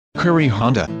Curry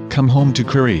Honda, come home to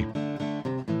Curry.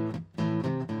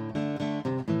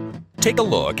 Take a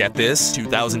look at this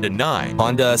 2009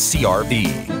 Honda CR-V.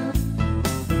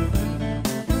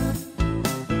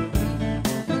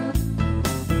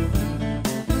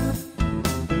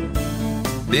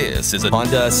 This is a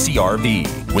Honda CR-V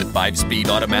with 5-speed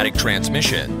automatic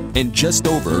transmission and just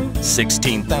over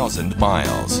 16,000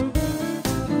 miles.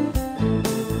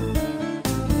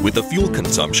 With a fuel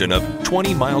consumption of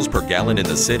 20 miles per gallon in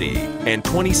the city and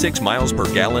 26 miles per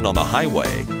gallon on the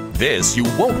highway, this you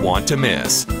won't want to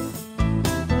miss.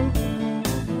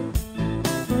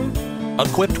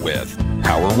 Equipped with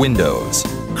power windows,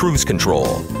 cruise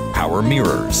control, power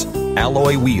mirrors,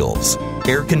 alloy wheels,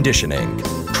 air conditioning,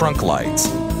 trunk lights,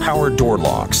 power door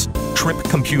locks, trip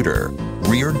computer,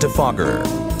 rear defogger,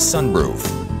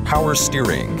 sunroof, power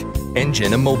steering,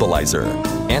 engine immobilizer,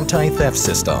 anti-theft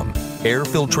system, air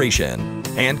filtration,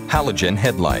 and halogen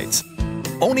headlights.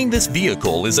 Owning this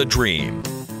vehicle is a dream.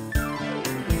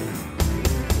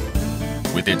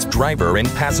 With its driver and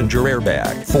passenger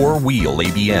airbag, 4-wheel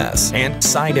ABS, and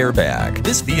side airbag,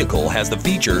 this vehicle has the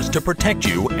features to protect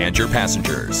you and your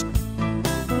passengers.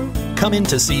 Come in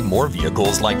to see more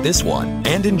vehicles like this one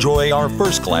and enjoy our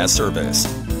first-class service.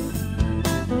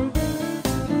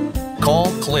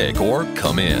 Call, click, or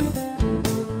come in.